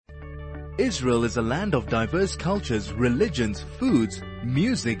Israel is a land of diverse cultures, religions, foods,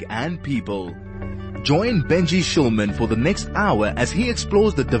 music, and people. Join Benji Shulman for the next hour as he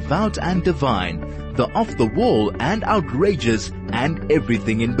explores the devout and divine, the off-the-wall and outrageous, and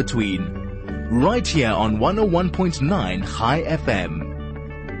everything in between. Right here on 101.9 High FM.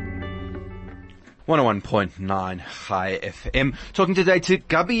 101.9 High FM. Talking today to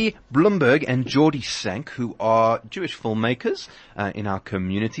Gabi, Blumberg and Jordy Sank, who are Jewish filmmakers in our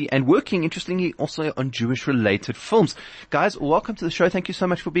community and working, interestingly, also on Jewish-related films. Guys, welcome to the show. Thank you so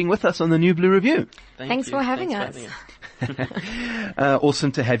much for being with us on the New Blue Review. Thanks for having us.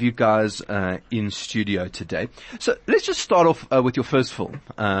 Awesome to have you guys in studio today. So let's just start off with your first film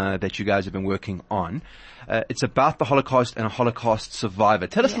that you guys have been working on. It's about the Holocaust and a Holocaust survivor.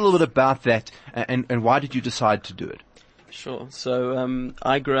 Tell us a little bit about that and why did you decide to do it? Sure. So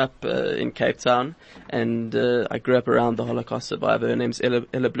I grew up in Cape Town and I grew up around the Holocaust survivor. Her name's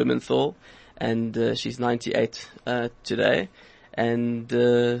Ella Blumenthal and she's 98 today. And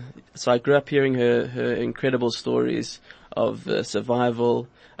so I grew up hearing her incredible stories of survival,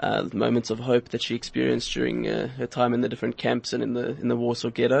 moments of hope that she experienced during her time in the different camps and in the Warsaw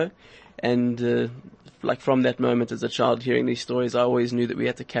Ghetto. And like from that moment as a child hearing these stories, I always knew that we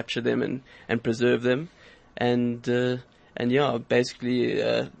had to capture them and preserve them. And yeah, basically,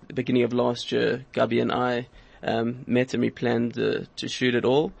 the beginning of last year, Gabi and I met and we planned to shoot it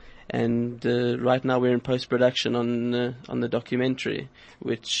all. And right now we're in post-production on the documentary,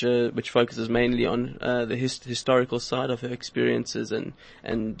 which focuses mainly on the historical side of her experiences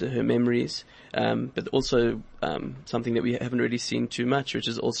and her memories, but also something that we haven't really seen too much, which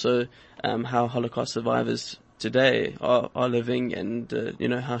is also how Holocaust survivors today are living, and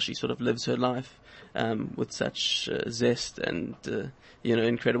how she sort of lives her life with such zest and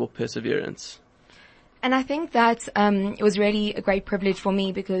incredible perseverance. And I think that it was really a great privilege for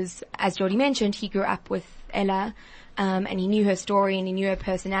me because, as Jordy mentioned, he grew up with Ella, and he knew her story and he knew her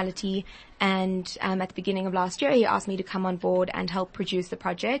personality. And at the beginning of last year, he asked me to come on board and help produce the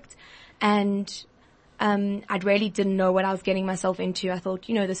project. And I really didn't know what I was getting myself into. I thought,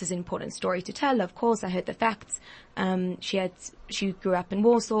 this is an important story to tell. Of course, I heard the facts. She grew up in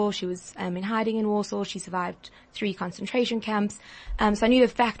Warsaw. She was in hiding in Warsaw. She survived 3 concentration camps. So I knew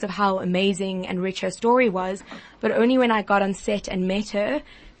the fact of how amazing and rich her story was. But only when I got on set and met her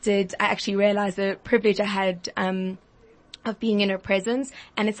did I actually realize the privilege I had of being in her presence.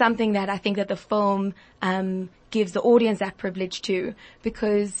 And it's something that I think that the film gives the audience that privilege too,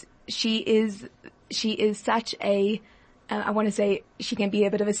 because she is such a, I want to say she can be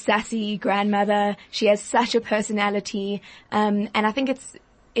a bit of a sassy grandmother. She has such a personality. And I think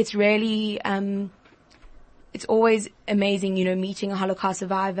it's really, it's always amazing, meeting a Holocaust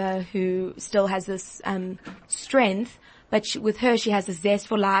survivor who still has this, strength. But with her, she has a zest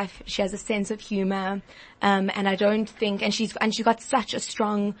for life. She has a sense of humor. And I don't think, and she's got such a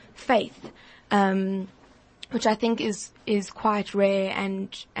strong faith, which I think is quite rare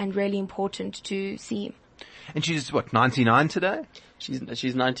and really important to see. And she's 99 today? She's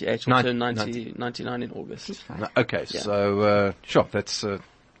 98. She'll turn 99 in August. Okay, yeah. So sure, that's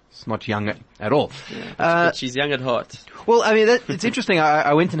it's not young at all. Yeah, but she's young at heart. Well, I mean, it's interesting.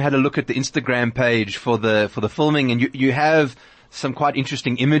 I went and had a look at the Instagram page for the filming, and you have some quite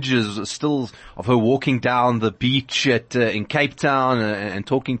interesting images, stills of her walking down the beach in Cape Town and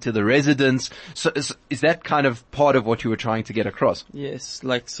talking to the residents. So is that kind of part of what you were trying to get across? Yes,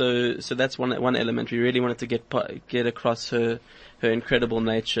 so that's one element. We really wanted to get across her incredible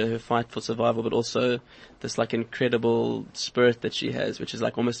nature, her fight for survival, but also this incredible spirit that she has, which is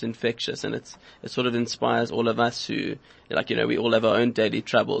almost infectious, and it sort of inspires all of us who, we all have our own daily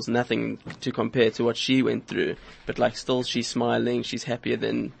troubles, nothing to compare to what she went through, but still she's smiling, she's happier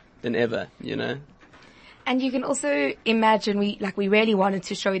than ever, And you can also imagine we really wanted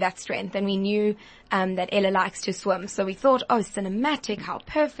to show that strength, and we knew that Ella likes to swim. So we thought, cinematic, how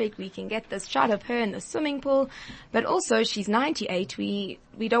perfect, we can get this shot of her in the swimming pool. But also she's 98, we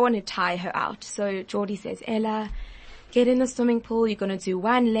don't want to tie her out. So Jordy says, Ella, get in the swimming pool, you're going to do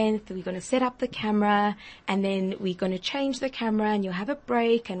one length, we're going to set up the camera, and then we're going to change the camera and you'll have a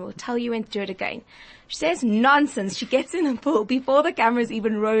break and we'll tell you when to do it again. She says nonsense. She gets in the pool before the camera's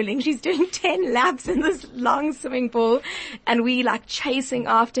even rolling. She's doing 10 laps in this long swimming pool and we chasing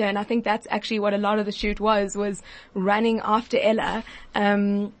after her. And I think that's actually what a lot of the shoot was running after Ella,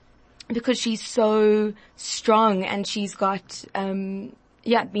 because she's so strong and she's got,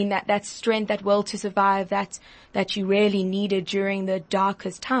 that strength, that will to survive that you really needed during the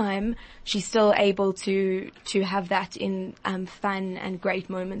darkest time. She's still able to have that in, fun and great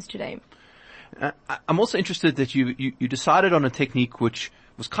moments today. I'm also interested that you decided on a technique which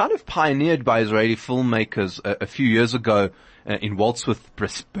was kind of pioneered by Israeli filmmakers a few years ago in Waltz with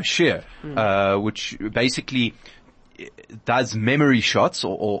Bashir, which basically does memory shots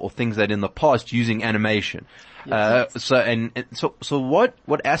or things that in the past using animation. Yes. So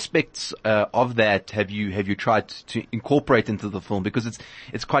what aspects of that have you tried to incorporate into the film? Because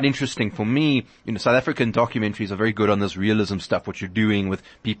it's quite interesting for me. South African documentaries are very good on this realism stuff, what you're doing with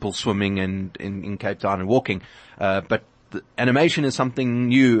people swimming and in Cape Town and walking. But the animation is something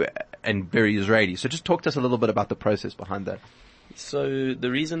new and very Israeli. So just talk to us a little bit about the process behind that. So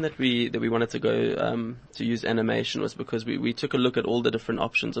the reason that we wanted to go to use animation was because we took a look at all the different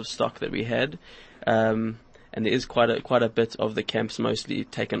options of stock that we had, and there is quite a bit of the camps mostly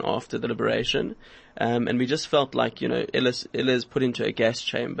taken after the liberation, and we just felt like Ella's put into a gas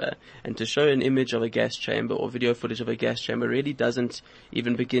chamber, and to show an image of a gas chamber or video footage of a gas chamber really doesn't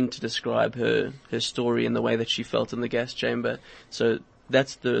even begin to describe her story in the way that she felt in the gas chamber. So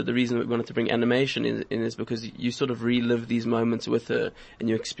that's the reason we wanted to bring animation in is because you sort of relive these moments with her and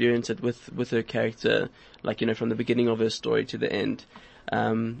you experience it with her character, like, from the beginning of her story to the end.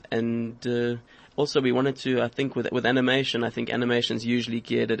 Also we wanted to, I think with animation, I think animation's usually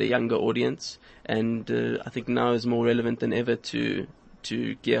geared at a younger audience, and I think now is more relevant than ever to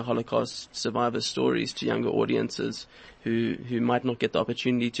gear Holocaust survivor stories to younger audiences who might not get the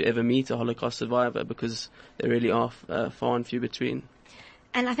opportunity to ever meet a Holocaust survivor because they really are far and few between.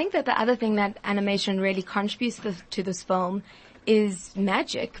 And I think that the other thing that animation really contributes to this film is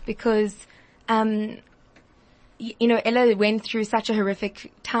magic, because, Ella went through such a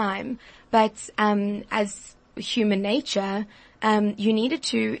horrific time, but as human nature, you needed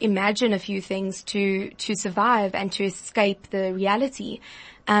to imagine a few things to survive and to escape the reality.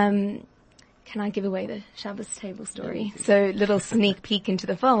 Can I give away the Shabbos table story? So, little sneak peek into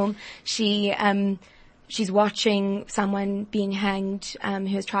the film. She's watching someone being hanged who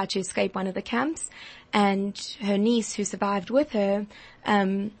has tried to escape one of the camps, and her niece, who survived with her,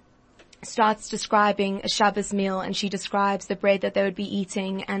 starts describing a Shabbos meal, and she describes the bread that they would be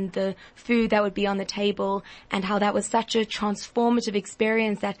eating and the food that would be on the table, and how that was such a transformative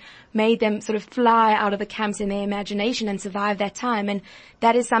experience that made them sort of fly out of the camps in their imagination and survive that time. And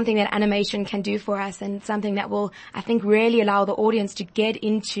that is something that animation can do for us, and something that will, I think, really allow the audience to get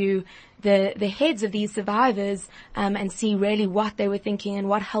into the heads of these survivors, and see really what they were thinking and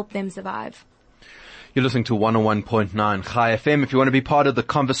what helped them survive. You're listening to 101.9 Chai FM. If you want to be part of the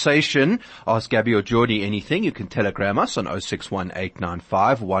conversation, ask Gabi or Jordy anything. You can telegram us on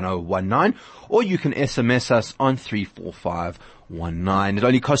 0618951019, or you can SMS us on 34519. It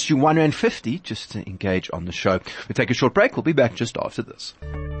only costs you R1.50 just to engage on the show. We'll take a short break. We'll be back just after this.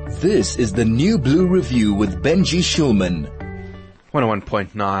 This is the New Blue Review with Benji Shulman.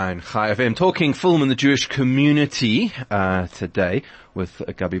 101.9 Chai FM, talking film in the Jewish community today with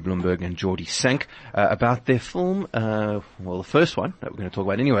Gabi Blumberg and Jordy Sank about their film, the first one that we're going to talk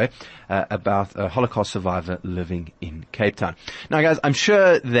about anyway, about a Holocaust survivor living in Cape Town. Now, guys, I'm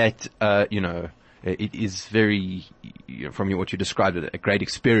sure that it is very, from what you described, a great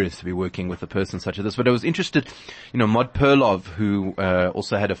experience to be working with a person such as this. But I was interested, Mod Perlov, who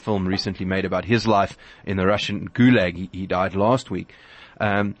also had a film recently made about his life in the Russian Gulag. He died last week.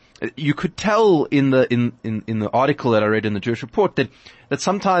 You could tell in the article that I read in the Jewish Report that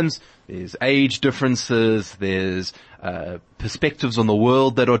sometimes there's age differences, there's perspectives on the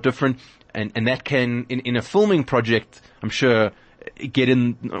world that are different, and that can, in a filming project, I'm sure, get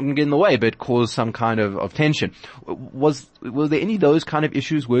in the way, but cause some kind of tension. Was there any of those kind of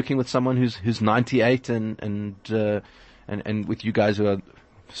issues working with someone who's 98 and with you guys who are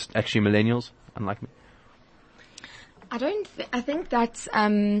actually millennials, unlike me? I think that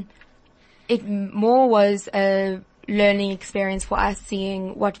it more was a learning experience for us,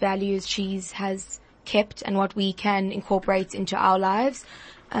 seeing what values she has kept and what we can incorporate into our lives.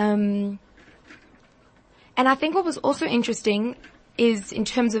 And I think what was also interesting is in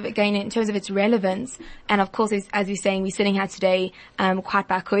terms of its relevance, and of course, as you're saying, we're sitting here today, quite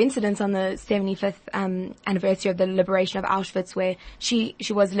by coincidence on the 75th anniversary of the liberation of Auschwitz, where she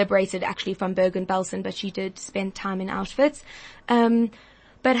was liberated actually from Bergen-Belsen, but she did spend time in Auschwitz.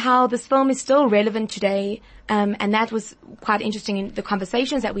 But how this film is still relevant today, and that was quite interesting in the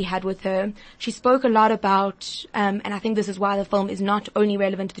conversations that we had with her. She spoke a lot about, and I think this is why the film is not only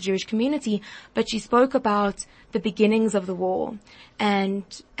relevant to the Jewish community, but she spoke about the beginnings of the war and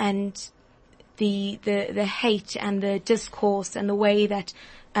the hate and the discourse and the way that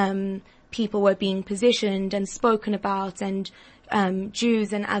people were being positioned and spoken about, and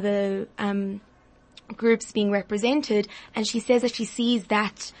Jews and other groups being represented. And she says that she sees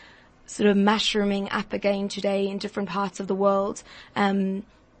that sort of mushrooming up again today in different parts of the world. And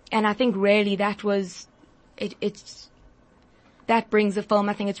I think really that was, that brings the film,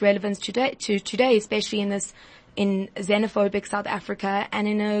 I think, its relevance today, especially in xenophobic South Africa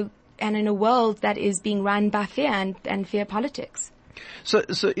and in a world that is being run by fear and fear politics. So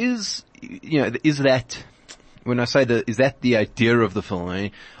is that, when I say that, is that the idea of the film? I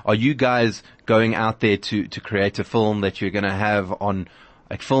mean, are you guys going out there to create a film that you're going to have on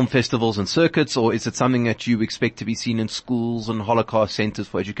like film festivals and circuits, or is it something that you expect to be seen in schools and Holocaust centers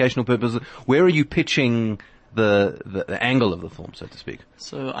for educational purposes? Where are you pitching the angle of the film, so to speak?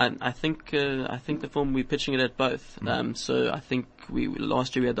 So I think the film, we're pitching it at both. So I think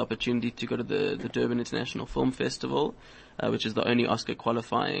last year we had the opportunity to go to the Durban International Film Festival, which is the only Oscar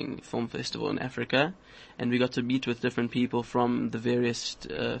qualifying film festival in Africa, and we got to meet with different people from the various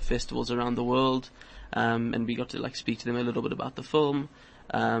festivals around the world, and we got to speak to them a little bit about the film,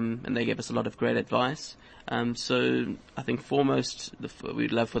 and they gave us a lot of great advice. So I think foremost,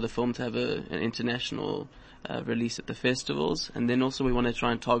 we'd love for the film to have an international release at the festivals, and then also we want to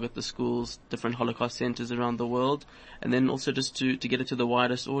try and target the schools, different Holocaust centers around the world, and then also just to get it to the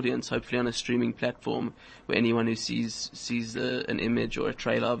widest audience, hopefully on a streaming platform where anyone who sees an image or a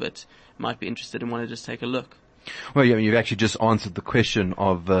trailer of it might be interested and want to just take a look. Well, yeah, you've actually just answered the question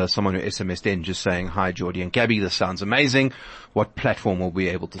of someone who SMS'd in just saying, "Hi, Jordy and Gabi, this sounds amazing. What platform will we be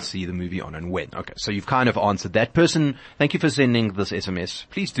able to see the movie on and when?" Okay, so you've kind of answered that. Person, thank you for sending this SMS.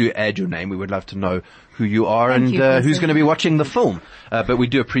 Please do add your name. We would love to know who you are and who's going to be watching the film. But we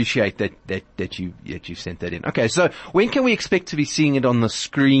do appreciate that you sent that in. Okay, so when can we expect to be seeing it on the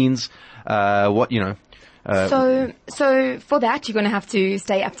screens? So for that, you're going to have to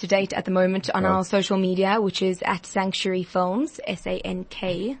stay up to date at the moment on our social media, which is at Sanctuary Films,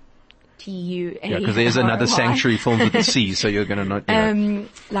 SANKTUA. Yeah, because there's another Sanctuary Films with a C, so you're going to know.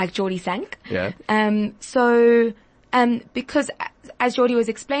 Like Jordy Sank. Yeah. Because as Jordy was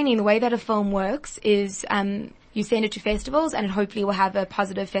explaining, the way that a film works is, you send it to festivals and it hopefully will have a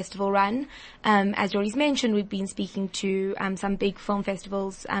positive festival run. As Jordy's mentioned, we've been speaking to some big film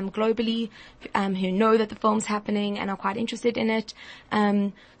festivals globally who know that the film's happening and are quite interested in it.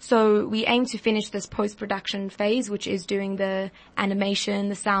 So we aim to finish this post-production phase, which is doing the animation,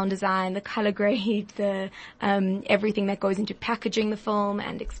 the sound design, the color grade, the everything that goes into packaging the film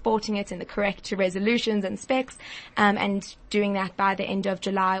and exporting it in the correct resolutions and specs, and doing that by the end of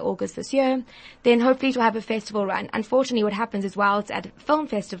July, August this year. Then hopefully it will have a festival run. Unfortunately, what happens is while it's at a film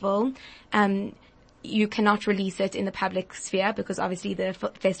festival, you cannot release it in the public sphere because obviously the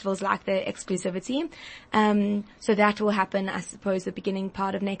festivals like the exclusivity. So that will happen, I suppose, the beginning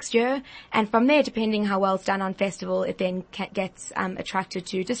part of next year. And from there, depending how well it's done on festival, it then gets attracted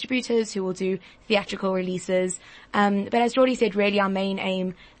to distributors who will do theatrical releases. But as Jordy said, really our main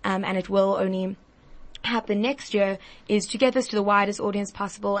aim, and it will only happen next year, is to get this to the widest audience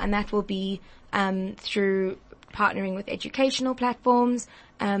possible, and that will be through partnering with educational platforms.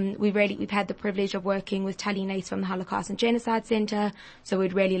 We've had the privilege of working with Tali Nace from the Holocaust and Genocide Center, so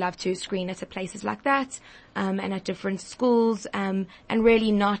we'd really love to screen it at places like that, and at different schools, and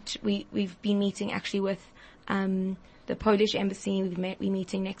really we've been meeting actually with the Polish embassy. We're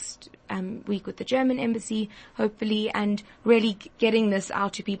meeting next week with the German embassy, hopefully, and really getting this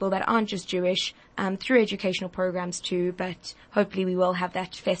out to people that aren't just Jewish, through educational programs too, but hopefully we will have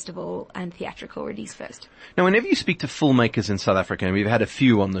that festival and theatrical release first. Now, whenever you speak to filmmakers in South Africa, and we've had a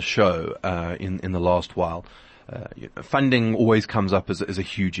few on the show in the last while, funding always comes up as a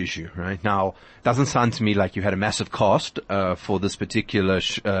huge issue, right? Now, it doesn't sound to me like you had a massive cost for this particular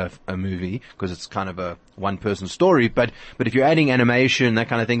movie, because it's kind of a one-person story. But if you're adding animation, that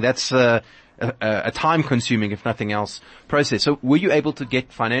kind of thing, that's a time-consuming, if nothing else, process. So, were you able to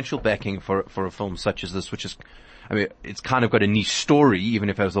get financial backing for a film such as this, which is, I mean, it's kind of got a niche story, even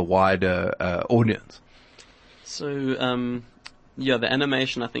if it has a wider audience? So, yeah, the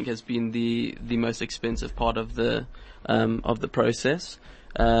animation I think has been the most expensive part of the process.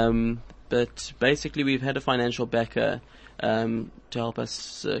 But basically we've had a financial backer to help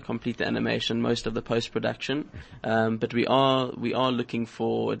us complete the animation, most of the post-production. But we are looking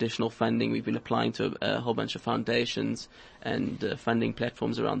for additional funding. We've been applying to a whole bunch of foundations and funding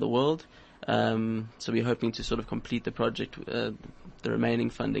platforms around the world. So we're hoping to sort of complete the project, the remaining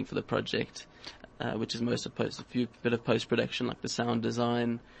funding for the project, which is most of a few bit of post-production, like the sound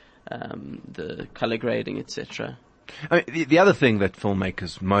design, the color grading, etc. I mean, the other thing that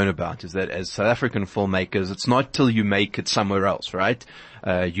filmmakers moan about is that as South African filmmakers, it's not till you make it somewhere else, right?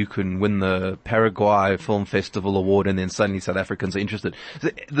 You can win the Paraguay Film Festival award and then suddenly South Africans are interested.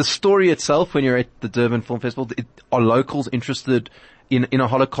 The story itself, when you're at the Durban Film Festival, are locals interested in a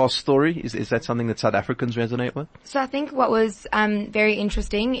Holocaust story? Is that something that South Africans resonate with? So I think what was very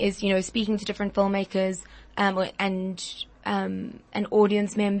interesting is, speaking to different filmmakers and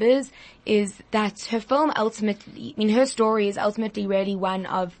audience members, is that her film ultimately, her story is ultimately really one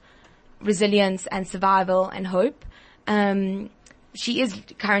of resilience and survival and hope. She is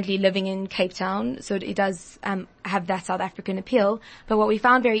currently living in Cape Town, so it does have that South African appeal. But what we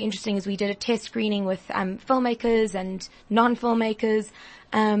found very interesting is we did a test screening with filmmakers and non-filmmakers.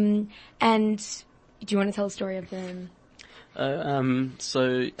 And do you want to tell the story of them?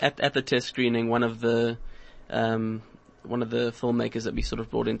 So at the test screening, one of the filmmakers that we sort of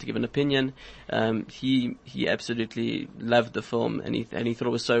brought in to give an opinion, he absolutely loved the film, and he thought it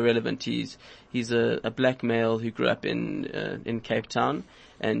was so relevant. He's a black male who grew up in Cape Town,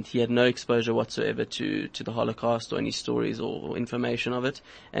 and he had no exposure whatsoever to the Holocaust or any stories or information of it.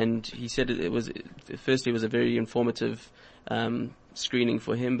 And he said it was a very informative screening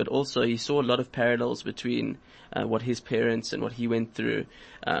for him, but also he saw a lot of parallels between what his parents and what he went through,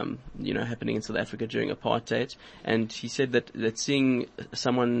 happening in South Africa during apartheid. And he said that seeing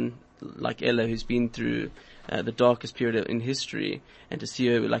someone like Ella, who's been through the darkest period in history, and to see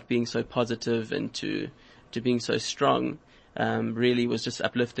her like being so positive and to being so strong, really was just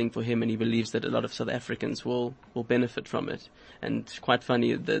uplifting for him, and he believes that a lot of South Africans will benefit from it. And quite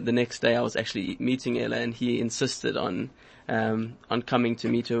funny, the next day I was actually meeting Ella, and he insisted on coming to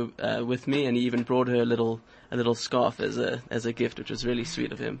meet her with me, and he even brought her a little scarf as a gift, which was really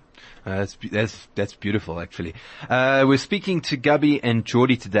sweet of him. That's beautiful, actually. We're speaking to Gabi and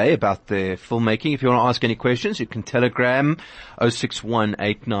Jordy today about their filmmaking. If you want to ask any questions, you can telegram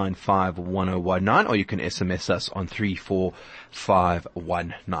 061-895-1019, or you can SMS us on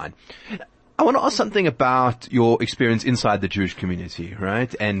 34519. I want to ask something about your experience inside the Jewish community,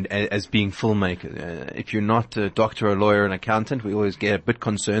 right? And as being filmmaker, if you're not a doctor, a lawyer, an accountant, we always get a bit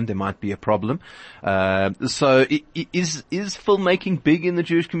concerned there might be a problem. So is filmmaking big in the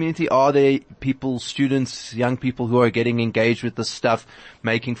Jewish community? Are there people, students, young people who are getting engaged with this stuff,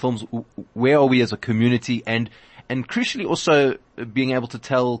 making films? Where are we as a community? And crucially also being able to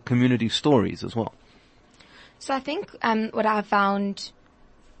tell community stories as well. So I think what I've found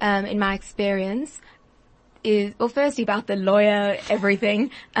in my experience is, well, firstly about the lawyer,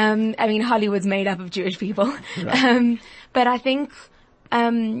 everything. Hollywood's made up of Jewish people. Right. But I think,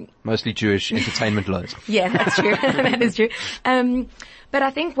 mostly Jewish entertainment lawyers. Yeah, that's true. That is true. But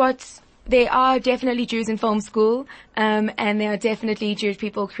I think there are definitely Jews in film school, and there are definitely Jewish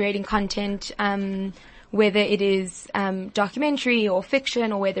people creating content, whether it is documentary or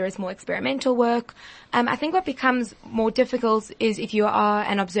fiction, or whether it's more experimental work. I think what becomes more difficult is if you are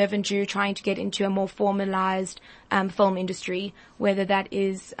an observant Jew trying to get into a more formalized film industry, whether that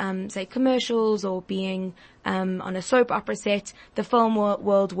is, say, commercials or being on a soap opera set. The film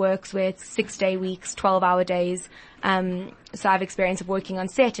world works where it's 6-day weeks, 12-hour days. So I've experience of working on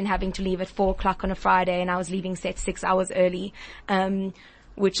set and having to leave at 4 o'clock on a Friday, and I was leaving set 6 hours early.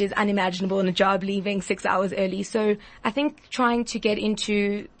 Which is unimaginable in a job, leaving 6 hours early. So I think trying to get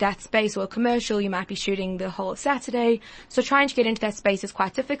into that space, or a commercial, you might be shooting the whole Saturday. So trying to get into that space is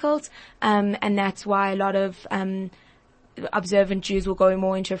quite difficult. And that's why a lot of observant Jews will go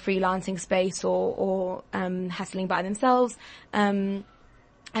more into a freelancing space or hustling by themselves. And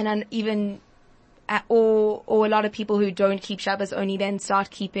then even or a lot of people who don't keep Shabbos only then start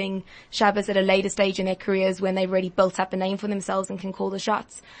keeping Shabbos at a later stage in their careers when they've already built up a name for themselves and can call the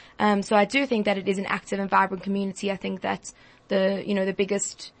shots. So I do think that it is an active and vibrant community. I think that the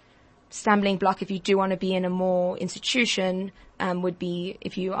biggest stumbling block if you do want to be in a more institution would be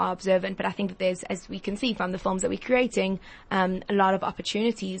if you are observant. But I think that there's, as we can see from the films that we're creating, a lot of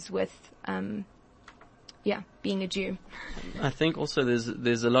opportunities with being a Jew. I think also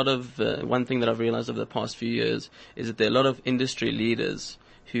there's a lot of one thing that I've realized over the past few years is that there are a lot of industry leaders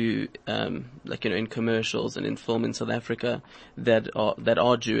who, in commercials and in film in South Africa that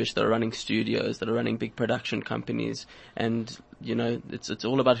are Jewish, that are running studios, that are running big production companies, and it's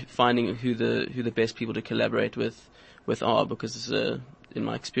all about finding who the best people to collaborate with are, because in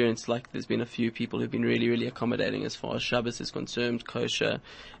my experience, there's been a few people who've been really, really accommodating as far as Shabbos is concerned, kosher,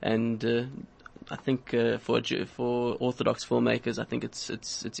 and I think for Orthodox filmmakers, I think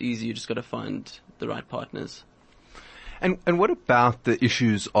it's easy. You just got to find the right partners. And what about the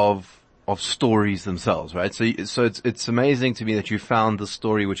issues of stories themselves, right? So it's amazing to me that you found the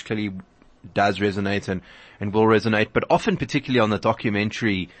story which clearly does resonate and will resonate, but often particularly on the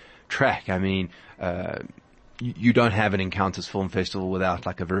documentary track. I mean, you don't have an Encounters Film Festival without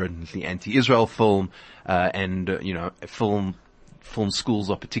a virulently anti-Israel film, and a film film schools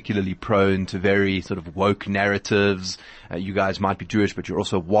are particularly prone to very sort of woke narratives. You guys might be Jewish, but you're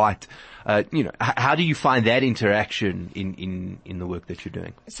also white. How do you find that interaction in the work that you're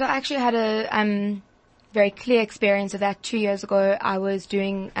doing? So I actually had a very clear experience of that 2 years ago. I was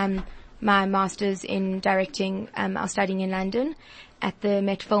doing my master's in directing. I was studying in London at the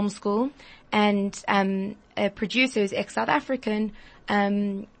Met Film School, and a producer who's ex-South African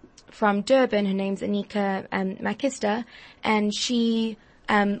from Durban, her name's Anika Makista, and she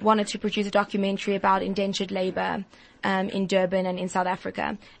wanted to produce a documentary about indentured labor in Durban and in South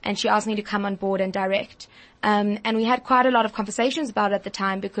Africa, and she asked me to come on board and direct. And we had quite a lot of conversations about it at the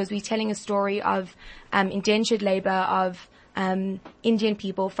time, because we're telling a story of indentured labor, of Indian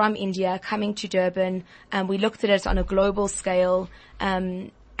people from India coming to Durban. We looked at it on a global scale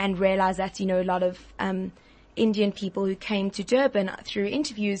and realized that, a lot of Indian people who came to Durban through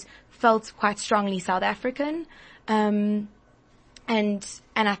interviews felt quite strongly South African. And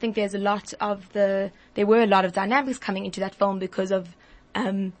I think there were a lot of dynamics coming into that film because of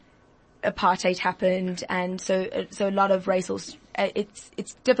apartheid happened, and so a lot of racial.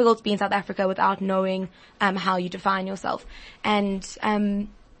 It's difficult to be in South Africa without knowing how you define yourself.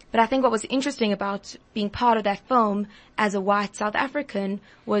 But I think what was interesting about being part of that film as a white South African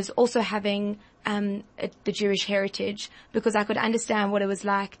was also having the Jewish heritage, because I could understand what it was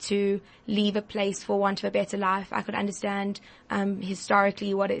like to leave a place for want of a better life. I could understand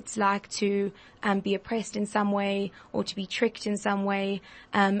historically what it's like to be oppressed in some way or to be tricked in some way.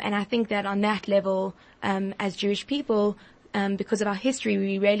 And I think that on that level, as Jewish people, because of our history,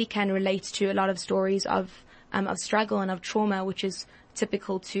 we really can relate to a lot of stories of struggle and of trauma, which is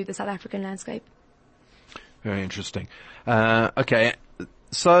typical to the South African landscape. Very interesting. Okay,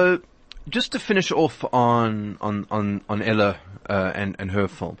 so just to finish off on Ella and her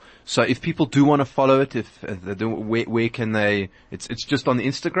film. So if people do want to follow it, if they do, where can they? It's just on the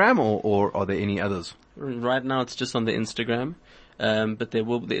Instagram, or are there any others? Right now, it's just on the Instagram, but there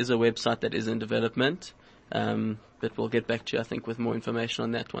is a website that is in development. But we'll get back to you, I think, with more information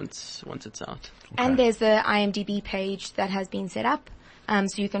on that once it's out. Okay. And there's the IMDb page that has been set up.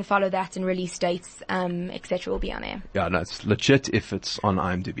 So you can follow that, and release dates, etc. will be on there. Yeah, no, it's legit if it's on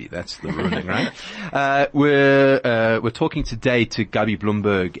IMDb. That's the ruling, right? We're talking today to Gabi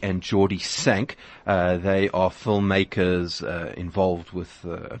Blumberg and Jordy Sank. They are filmmakers, involved with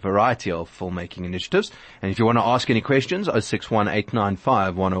a variety of filmmaking initiatives. And if you want to ask any questions,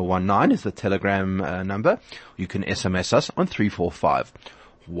 0618951019 is the Telegram, number. You can SMS us on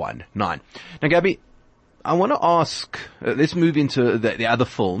 34519. Now, Gabi, I want to ask, let's move into the other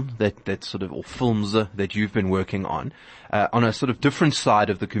film that sort of, or films that you've been working on a sort of different side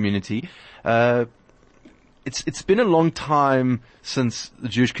of the community. It's been a long time since the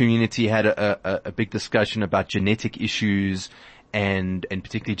Jewish community had a big discussion about genetic issues and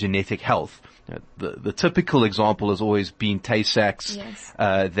particularly genetic health. The typical example has always been Tay-Sachs, yes.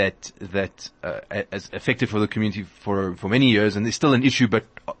 that has affected for the community for many years, and it's still an issue, but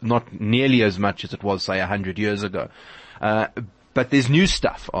not nearly as much as it was, say, 100 years ago. But there's new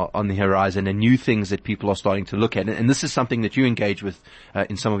stuff on the horizon and new things that people are starting to look at, and this is something that you engage with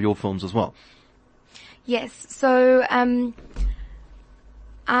in some of your films as well. Yes. So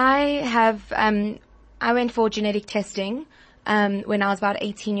I went for genetic testing when I was about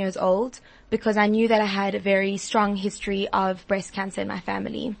 18 years old, because I knew that I had a very strong history of breast cancer in my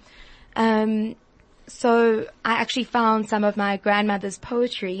family. So I actually found some of my grandmother's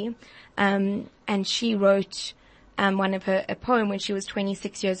poetry, and she wrote a poem when she was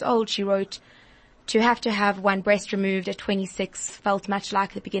 26 years old. She wrote, "To have one breast removed at 26 felt much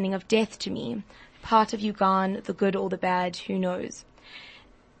like the beginning of death to me. Part of you gone, the good or the bad, who knows?"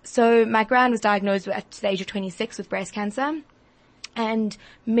 So my gran was diagnosed at the age of 26 with breast cancer. And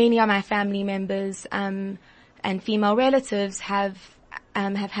many of my family members and female relatives have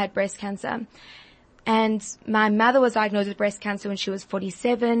had breast cancer. And my mother was diagnosed with breast cancer when she was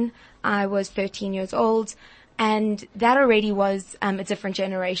 47. I was 13 years old. And that already was a different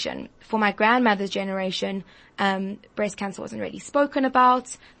generation. For my grandmother's generation, breast cancer wasn't really spoken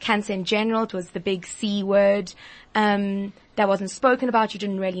about. Cancer in general, it was the big C word that wasn't spoken about. You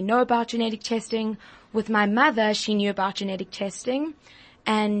didn't really know about genetic testing. With my mother, she knew about genetic testing,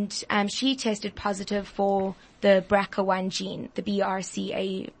 and she tested positive for the BRCA1 gene, the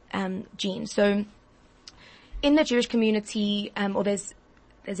BRCA gene. So in the Jewish community, there's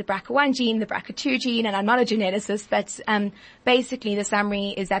a BRCA1 gene, the BRCA2 gene, and I'm not a geneticist, but basically the summary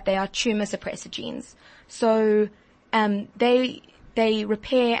is that they are tumor suppressor genes. So they they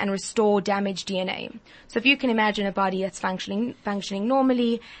repair and restore damaged DNA. So if you can imagine a body that's functioning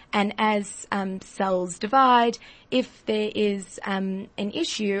normally, and as cells divide, if there is an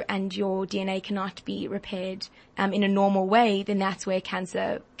issue and your DNA cannot be repaired in a normal way, then that's where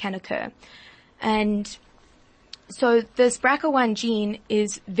cancer can occur. And so this BRCA1 gene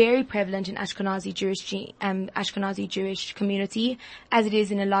is very prevalent in Ashkenazi Jewish community, as it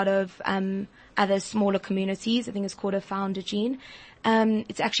is in a lot of other smaller communities. I think it's called a founder gene.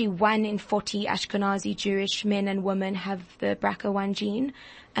 It's actually 1 in 40 Ashkenazi Jewish men and women have the BRCA1 gene.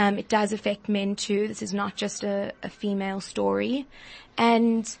 It does affect men too. This is not just a female story.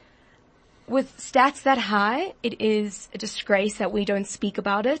 And with stats that high, it is a disgrace that we don't speak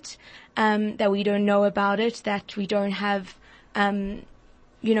about it, that we don't know about it, that we don't have, an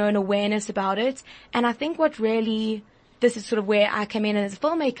awareness about it. And I think this is sort of where I came in as a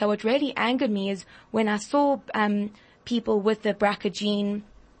filmmaker. What really angered me is when I saw people with the BRCA gene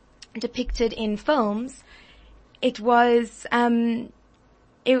depicted in films. It was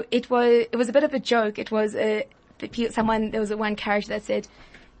it was a bit of a joke. It was there was one character that said,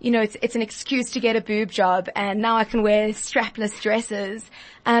 it's an excuse to get a boob job, and now I can wear strapless dresses.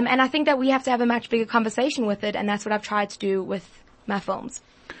 And I think that we have to have a much bigger conversation with it, and that's what I've tried to do with my films.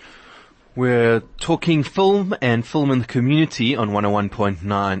 We're talking film and film in the community on 101.9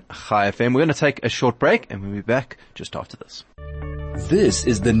 Chai FM. We're going to take a short break, and we'll be back just after this. This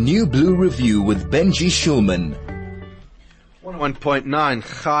is the New Blue Review with Benji Shulman.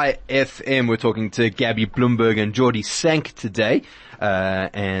 101.9 Chai FM. We're talking to Gabi, Blumberg and Jordy Sank today.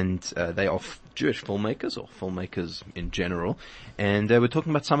 And they are Jewish filmmakers, or filmmakers in general. And we're talking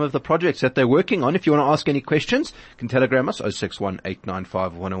about some of the projects that they're working on. If you want to ask any questions, you can telegram us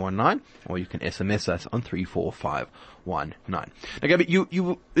 0618951019, or you can SMS us on 34519. Now,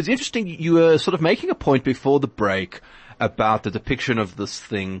 Gabi, it's interesting. You were sort of making a point before the break about the depiction of this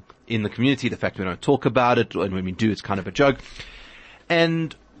thing in the community, the fact we don't talk about it, and when we do, it's kind of a joke.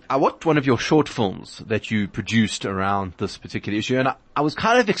 And I watched one of your short films that you produced around this particular issue, and I was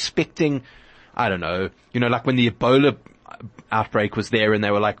kind of expecting, I don't know, like when the Ebola outbreak was there and they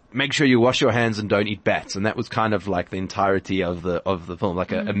were like, make sure you wash your hands and don't eat bats. And that was kind of like the entirety of the film,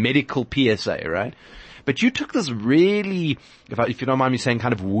 like a medical PSA, right? But you took this really, if you don't mind me saying,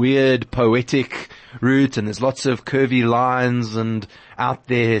 kind of weird poetic route, and there's lots of curvy lines and out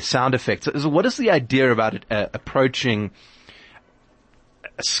there sound effects. So what is the idea about it, approaching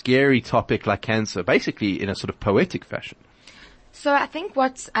a scary topic like cancer, basically in a sort of poetic fashion? So I think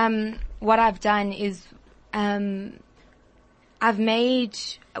what I've done is, I've made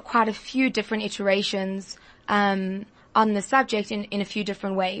quite a few different iterations, on the subject in a few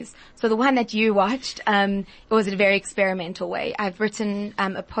different ways. So the one that you watched, it was in a very experimental way. I've written,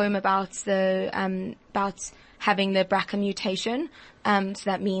 a poem about about having the BRCA mutation. So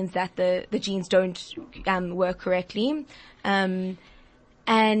that means that the genes don't, work correctly. And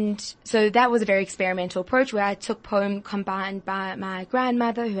so that was a very experimental approach where I took poem combined by my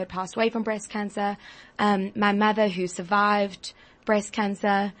grandmother who had passed away from breast cancer, my mother who survived breast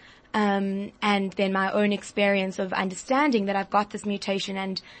cancer, and then my own experience of understanding that I've got this mutation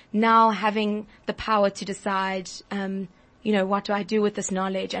and now having the power to decide, what do I do with this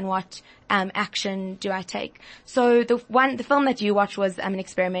knowledge and what action do I take? So the film that you watched was an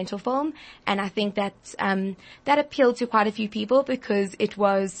experimental film, and I think that that appealed to quite a few people because it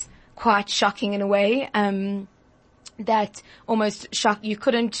was quite shocking in a way. That almost shocked. You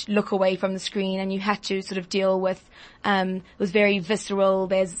couldn't look away from the screen, and you had to sort of deal with. It was very visceral.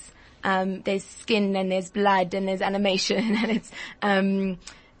 There's skin and there's blood and there's animation, and it's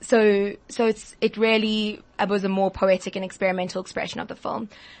it really was a more poetic and experimental expression of the film.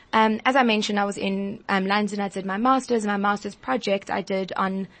 As I mentioned, I was in London. I did my master's project I did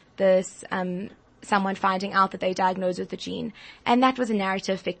on this someone finding out that they diagnosed with the gene, and that was a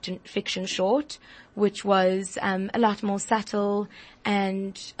narrative fiction short, which was a lot more subtle,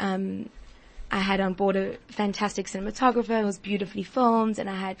 and I had on board a fantastic cinematographer. It was beautifully filmed, and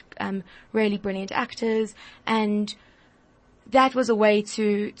I had really brilliant actors, and that was a way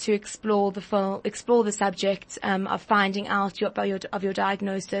to explore the subject of finding out of your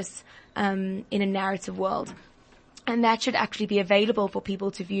diagnosis in a narrative world, and that should actually be available for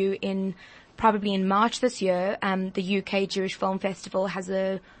people to view probably in March this year. The UK Jewish Film Festival has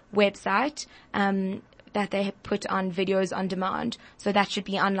a website that they put on videos on demand. So that should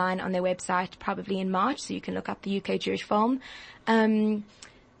be online on their website probably in March, so you can look up the UK Jewish Film.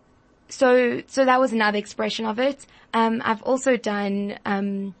 So that was another expression of it. I've also done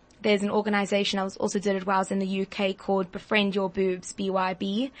there's an organization I also did it while I was in the UK called Befriend Your Boobs,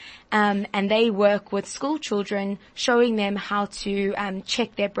 BYB. And they work with school children, showing them how to,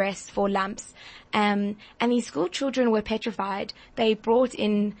 check their breasts for lumps. And these school children were petrified. They brought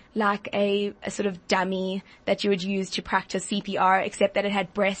in like a sort of dummy that you would use to practice CPR, except that it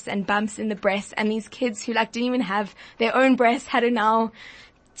had breasts and bumps in the breasts. And these kids who like didn't even have their own breasts had to now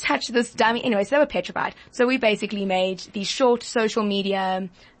touch this dummy. Anyway, so they were petrified. So we basically made these short social media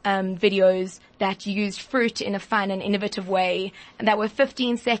videos that used fruit in a fun and innovative way, and that were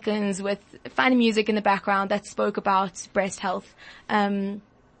 15 seconds with fun music in the background that spoke about breast health.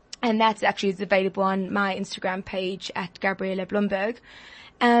 And that's actually is available on my Instagram page at Gabriella Blumberg.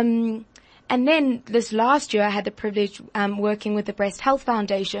 And then this last year I had the privilege working with the Breast Health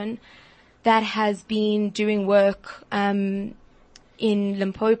Foundation that has been doing work in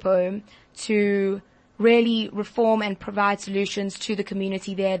Limpopo to really reform and provide solutions to the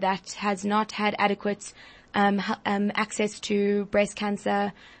community there that has not had adequate access to breast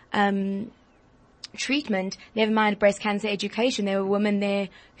cancer treatment, never mind breast cancer education. There were women there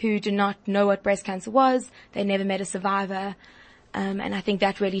who did not know what breast cancer was. They never met a survivor. And I think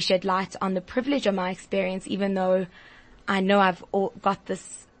that really shed light on the privilege of my experience, even though I know I've got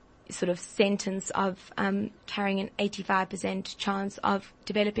this sort of sentence of carrying an 85% chance of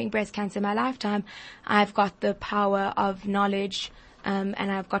developing breast cancer in my lifetime. I've got the power of knowledge, and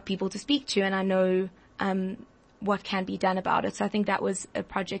I've got people to speak to, and I know what can be done about it. So I think that was a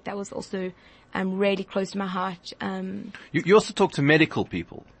project that was also really close to my heart. You also talk to medical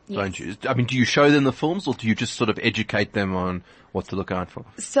people, don't you? I mean, do you show them the films, or do you just sort of educate them on what to look out for?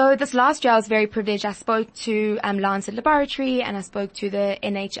 So this last year I was very privileged. I spoke to Lancet Laboratory, and I spoke to the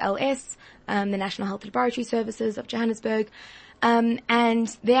NHLS, the National Health Laboratory Services of Johannesburg.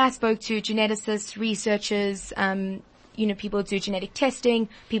 And there I spoke to geneticists, researchers, people who do genetic testing,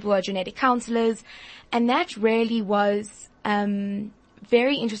 people who are genetic counselors. And that really was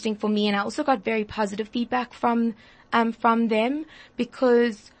very interesting for me, and I also got very positive feedback from them,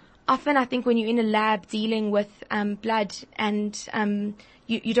 because often I think when you're in a lab dealing with blood and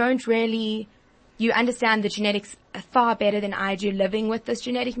you don't really, you understand the genetics far better than I do living with this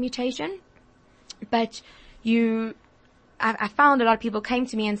genetic mutation, but I found a lot of people came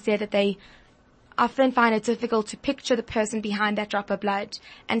to me and said that they often find it difficult to picture the person behind that drop of blood,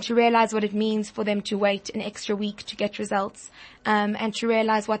 and to realize what it means for them to wait an extra week to get results, and to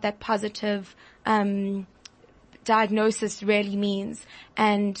realize what that positive diagnosis really means.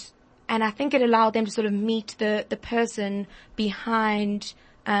 And I think it allowed them to sort of meet the person behind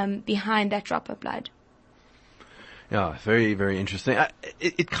that drop of blood. Yeah, very, very interesting.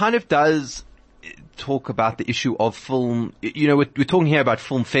 It kind of does talk about the issue of film. We're talking here about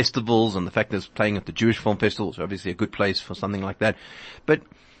film festivals and the fact that it's playing at the Jewish Film Festival, so obviously a good place for something like that. But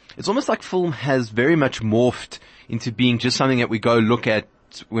it's almost like film has very much morphed into being just something that we go look at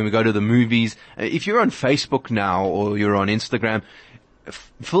when we go to the movies. If you're on Facebook now or you're on Instagram,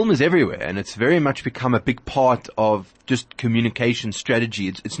 film is everywhere, and it's very much become a big part of just communication strategy.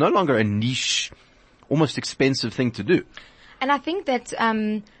 It's no longer a niche, almost expensive thing to do. And I think that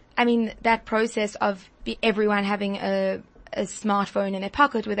that process of everyone having a smartphone in their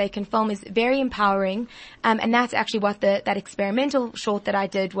pocket where they can film is very empowering. And that's actually what that experimental short that I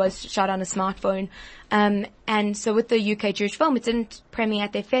did was shot on a smartphone. And so with the UK Jewish Film, it didn't premiere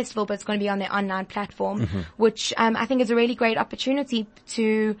at their festival, but it's going to be on their online platform, which, I think is a really great opportunity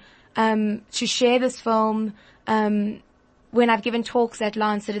to share this film, when I've given talks at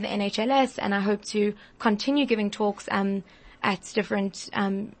Lancet and the NHLS, and I hope to continue giving talks, at different,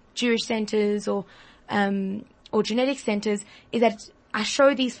 Jewish centers or genetic centers, is that I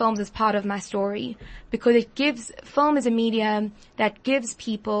show these films as part of my story, because film is a media that gives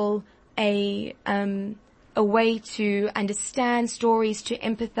people a way to understand stories, to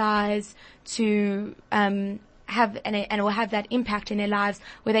empathize, to and it will have that impact in their lives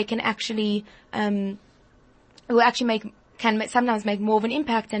where they can actually can sometimes make more of an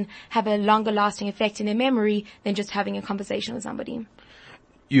impact and have a longer lasting effect in their memory than just having a conversation with somebody.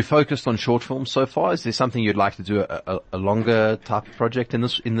 You focused on short films so far. Is there something you'd like to do a longer type of project in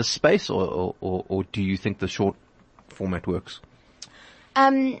this space, or do you think the short format works?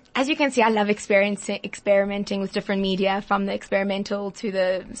 As you can see, I love experimenting with different media, from the experimental to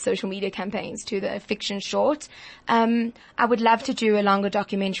the social media campaigns to the fiction short. I would love to do a longer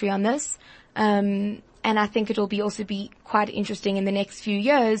documentary on this. And I think it will also be quite interesting in the next few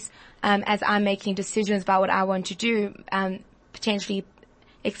years, as I'm making decisions about what I want to do, potentially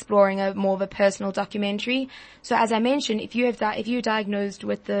exploring more of a personal documentary. So as I mentioned, if you're diagnosed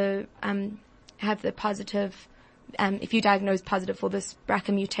with have the positive if you're diagnosed positive for this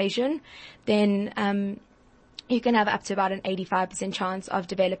BRCA mutation, then you can have up to about an 85% chance of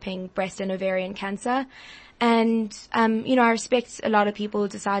developing breast and ovarian cancer. And, I respect a lot of people who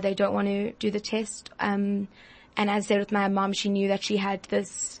decide they don't want to do the test. And as I said with my mom, she knew that she had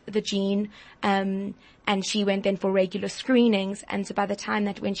the gene, and she went then for regular screenings. And so by the time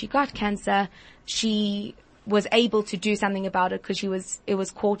that when she got cancer, she was able to do something about it because it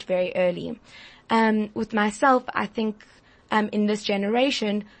was caught very early. With myself, I think, in this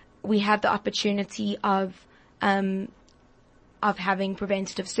generation, we have the opportunity of having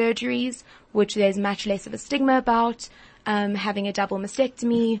preventative surgeries, which there's much less of a stigma about, having a double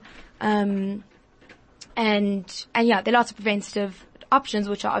mastectomy, and yeah, there are lots of preventative options,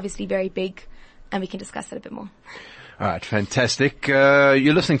 which are obviously very big, and we can discuss that a bit more. All right, fantastic.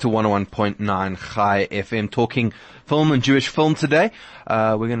 You're listening to 101.9 Chai FM, talking film and Jewish film today.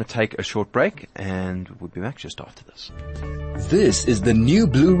 We're going to take a short break, and we'll be back just after this. This is the New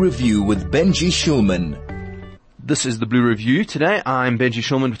Blue Review with Benji Shulman. This is the Blue Review. Today, I'm Benji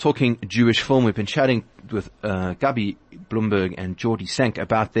Shulman. We're talking Jewish film. We've been chatting with Gabi, Blumberg, and Jordy, Sank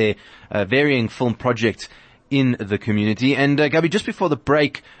about their varying film projects in the community. And Gabi, just before the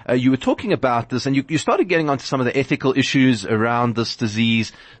break, you were talking about this, and you started getting onto some of the ethical issues around this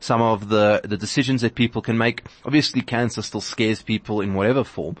disease, some of the decisions that people can make. Obviously, cancer still scares people in whatever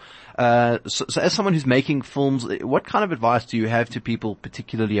form. So as someone who's making films, what kind of advice do you have to people,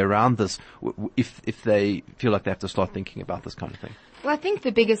 particularly around this, if they feel like they have to start thinking about this kind of thing? Well, I think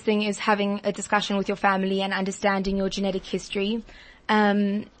the biggest thing is having a discussion with your family and understanding your genetic history,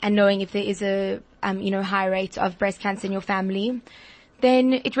 and knowing if there is a high rate of breast cancer in your family.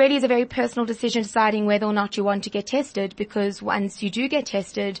 Then it really is a very personal decision deciding whether or not you want to get tested, because once you do get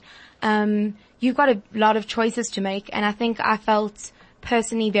tested, you've got a lot of choices to make. And I think I felt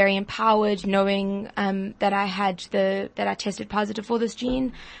personally very empowered knowing that I tested positive for this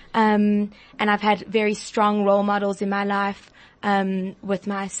gene. And I've had very strong role models in my life, with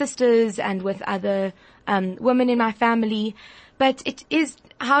my sisters and with other women in my family. But it is,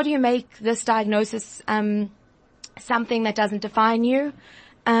 how do you make this diagnosis something that doesn't define you?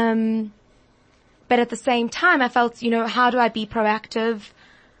 But at the same time, I felt, how do I be proactive?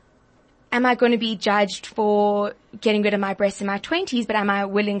 Am I going to be judged for getting rid of my breasts in my 20s, but am I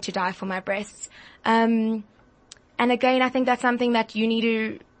willing to die for my breasts? And again, I think that's something that you need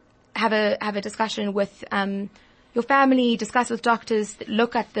to have a discussion with your family, discuss with doctors,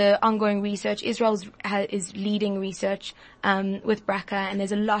 look at the ongoing research. Israel is leading research with BRCA, and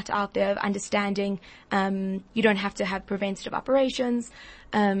there's a lot out there of understanding. You don't have to have preventative operations.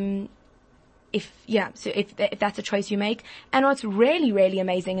 If that's a choice you make. And what's really, really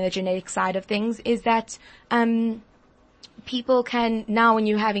amazing in the genetic side of things is that people can now, when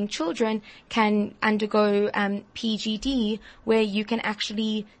you're having children, can undergo PGD, where you can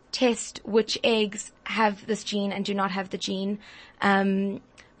actually test which eggs have this gene and do not have the gene.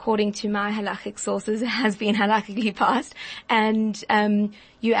 According to my halakhic sources, it has been halakhically passed. And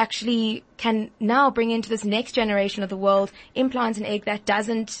you actually can now bring into this next generation of the world, implant an egg that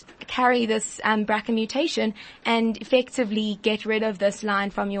doesn't carry this BRCA mutation, and effectively get rid of this line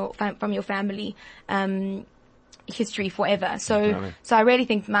from your family history forever. So I really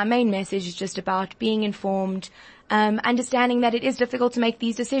think my main message is just about being informed, understanding that it is difficult to make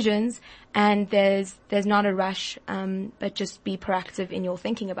these decisions, and there's not a rush, but just be proactive in your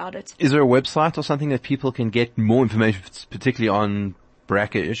thinking about it. Is there a website or something that people can get more information, particularly on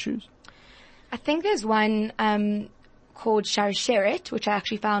BRCA issues? I think there's one called Sharsheret, which I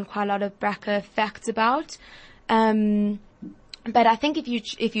actually found quite a lot of BRCA facts about. But I think if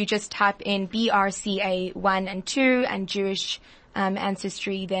you just type in BRCA 1 and 2 and Jewish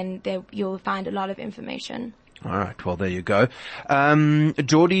ancestry, then you'll find a lot of information. All right. Well, there you go.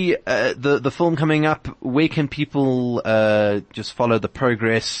 Jordy, the film coming up, where can people just follow the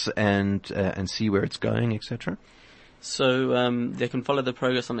progress and see where it's going, etc.? So they can follow the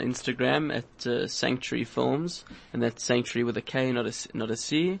progress on Instagram at Sanctuary Films, and that's Sanctuary with a K, not a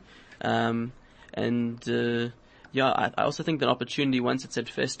C. I also think that opportunity, once it's at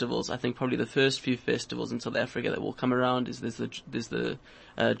festivals, I think probably the first few festivals in South Africa that will come around is there's the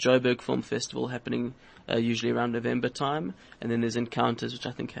Joburg Film Festival happening usually around November time, and then there's Encounters, which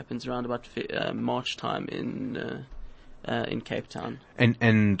I think happens around about March time in Cape Town.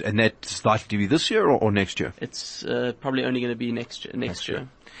 And that's likely to be this year or next year? It's probably only going to be next year.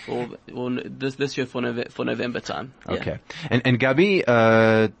 Or this year for November time. Yeah. Okay. And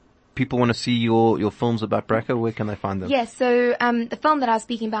Gabi, people want to see your films about BRCA, where can they find them? Yes, so the film that I was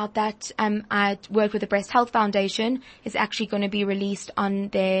speaking about that I worked with the Breast Health Foundation is actually going to be released on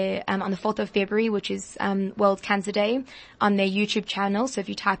their on the 4th of February, which is World Cancer Day, on their YouTube channel. So if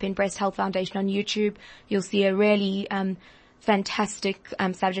you type in Breast Health Foundation on YouTube, you'll see a really fantastic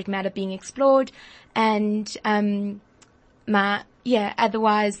subject matter being explored. And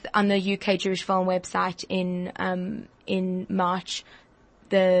otherwise on the UK Jewish Film website in March,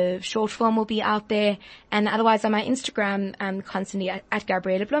 the short film will be out there. And otherwise on my Instagram, constantly at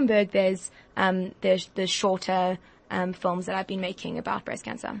Gabriela Blumberg, there's the shorter films that I've been making about breast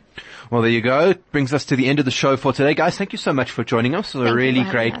cancer. Well, there you go. It brings us to the end of the show for today. Guys, thank you so much for joining us. It was a really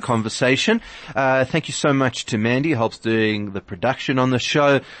great conversation. Thank you so much to Mandy, who helps doing the production on the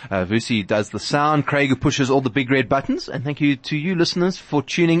show. Vusi does the sound. Craig, who pushes all the big red buttons. And thank you to you listeners for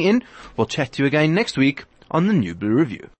tuning in. We'll chat to you again next week on the New Blue Review.